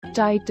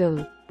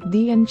Title: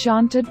 The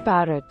Enchanted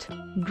Parrot.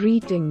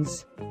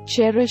 Greetings,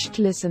 cherished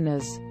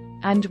listeners,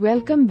 and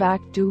welcome back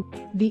to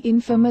The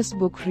Infamous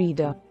Book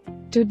Reader.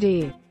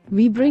 Today,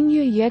 we bring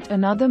you yet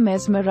another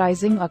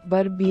mesmerizing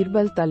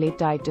Akbar-Birbal tale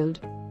titled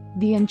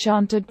The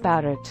Enchanted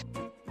Parrot.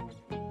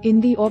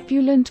 In the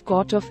opulent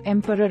court of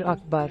Emperor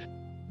Akbar,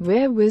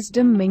 where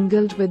wisdom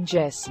mingled with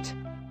jest,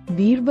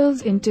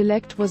 Birbal's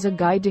intellect was a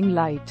guiding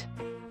light.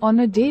 On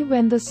a day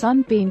when the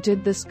sun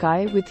painted the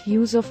sky with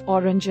hues of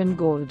orange and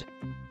gold,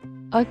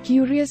 a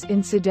curious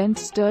incident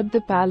stirred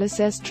the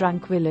palace's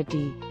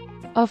tranquility.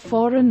 A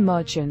foreign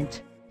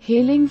merchant,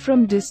 hailing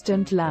from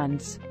distant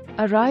lands,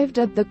 arrived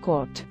at the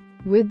court.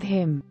 With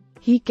him,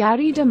 he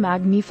carried a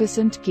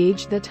magnificent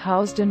cage that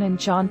housed an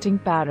enchanting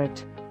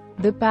parrot.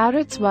 The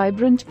parrot's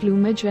vibrant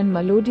plumage and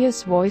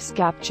melodious voice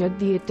captured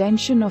the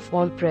attention of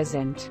all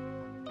present.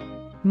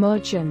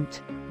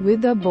 Merchant,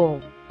 with a bow,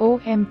 "O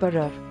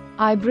Emperor,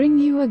 I bring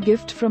you a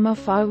gift from a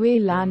faraway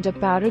land, a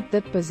parrot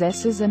that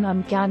possesses an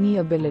uncanny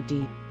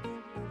ability.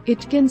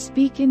 It can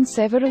speak in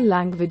several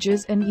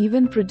languages and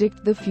even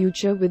predict the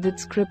future with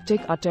its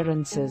cryptic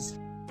utterances."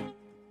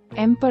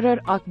 Emperor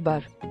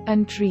Akbar,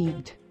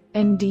 intrigued.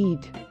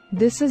 Indeed,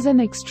 this is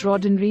an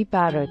extraordinary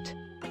parrot.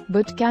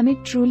 But can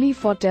it truly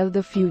foretell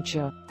the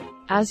future,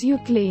 as you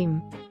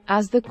claim?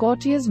 As the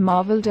courtiers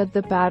marveled at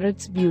the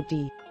parrot's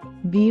beauty,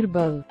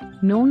 Birbal,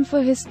 known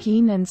for his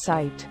keen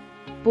insight,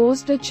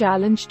 posed a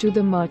challenge to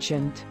the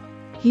merchant.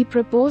 He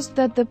proposed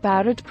that the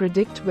parrot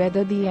predict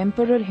whether the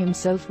emperor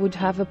himself would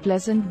have a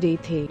pleasant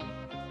day.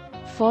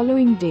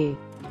 Following day,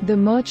 the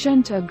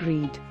merchant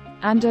agreed,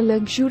 and a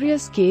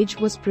luxurious cage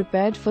was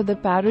prepared for the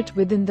parrot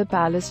within the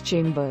palace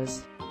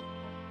chambers.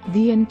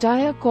 The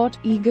entire court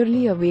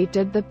eagerly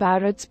awaited the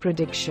parrot's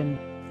prediction.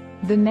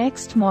 The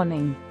next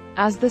morning,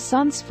 as the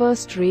sun's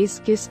first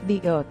rays kissed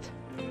the earth,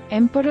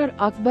 Emperor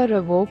Akbar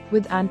awoke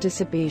with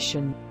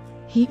anticipation.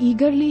 He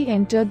eagerly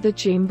entered the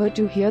chamber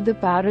to hear the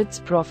parrot's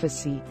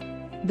prophecy.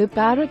 The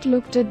parrot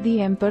looked at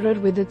the emperor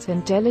with its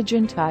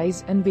intelligent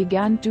eyes and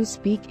began to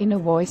speak in a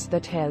voice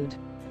that held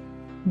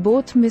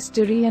both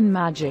mystery and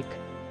magic.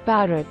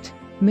 "Parrot,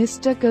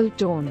 mystical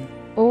tone.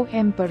 O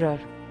Emperor,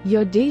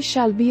 your day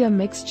shall be a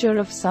mixture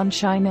of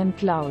sunshine and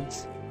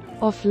clouds,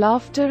 of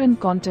laughter and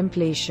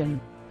contemplation,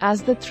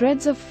 as the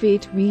threads of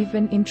fate weave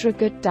an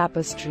intricate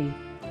tapestry."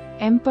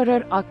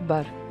 Emperor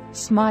Akbar,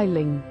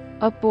 smiling,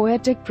 a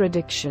poetic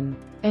prediction.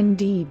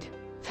 "Indeed.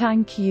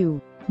 Thank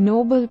you,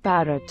 noble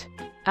parrot."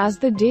 As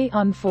the day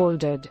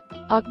unfolded,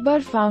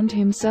 Akbar found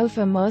himself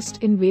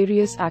immersed in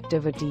various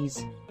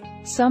activities,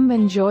 some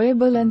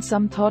enjoyable and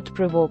some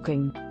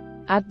thought-provoking.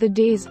 At the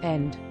day's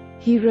end,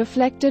 he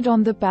reflected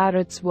on the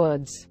parrot's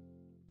words.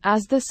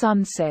 As the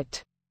sun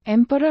set,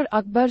 Emperor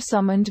Akbar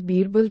summoned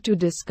Birbal to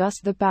discuss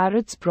the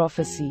parrot's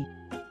prophecy.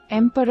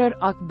 Emperor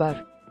Akbar,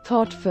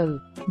 thoughtful.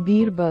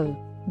 "Birbal,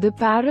 the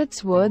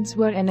parrot's words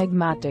were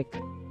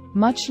enigmatic,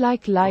 much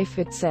like life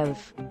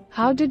itself.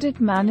 How did it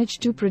manage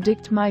to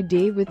predict my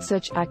day with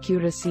such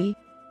accuracy?"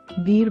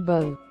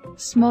 Birbal,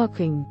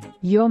 smirking,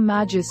 "Your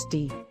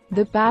Majesty,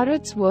 the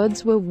parrot's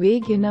words were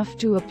vague enough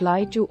to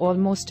apply to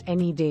almost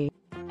any day.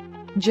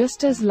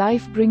 Just as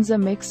life brings a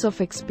mix of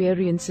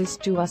experiences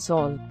to us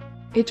all.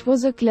 It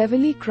was a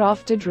cleverly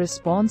crafted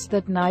response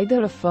that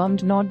neither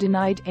affirmed nor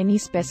denied any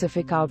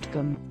specific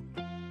outcome."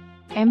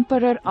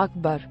 Emperor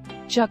Akbar,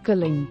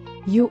 chuckling,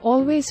 "You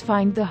always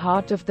find the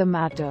heart of the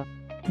matter."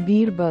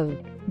 Birbal,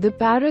 "The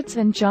parrot's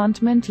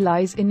enchantment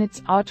lies in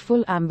its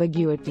artful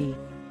ambiguity."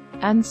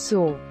 And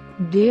so,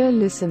 dear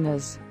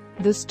listeners,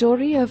 the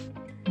story of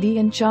The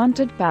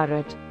Enchanted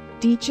Parrot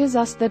teaches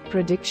us that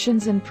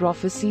predictions and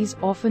prophecies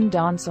often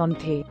dance on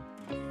the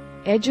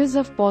edges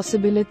of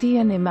possibility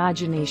and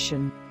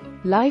imagination.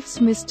 Life's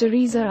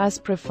mysteries are as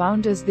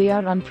profound as they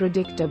are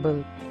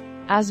unpredictable.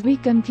 As we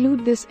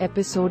conclude this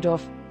episode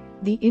of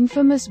The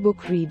Infamous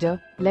Book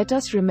Reader, let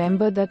us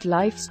remember that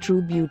life's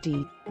true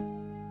beauty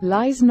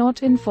lies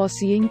not in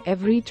foreseeing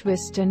every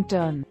twist and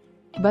turn,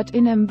 but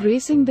in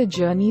embracing the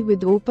journey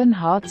with open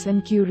hearts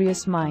and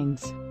curious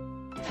minds.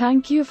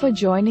 Thank you for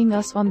joining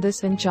us on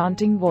this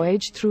enchanting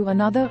voyage through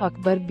another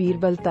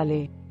Akbar-Birbal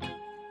tale.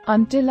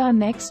 Until our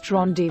next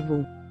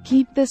rendezvous,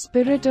 keep the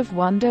spirit of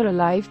wonder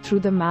alive through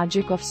the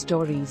magic of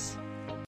stories.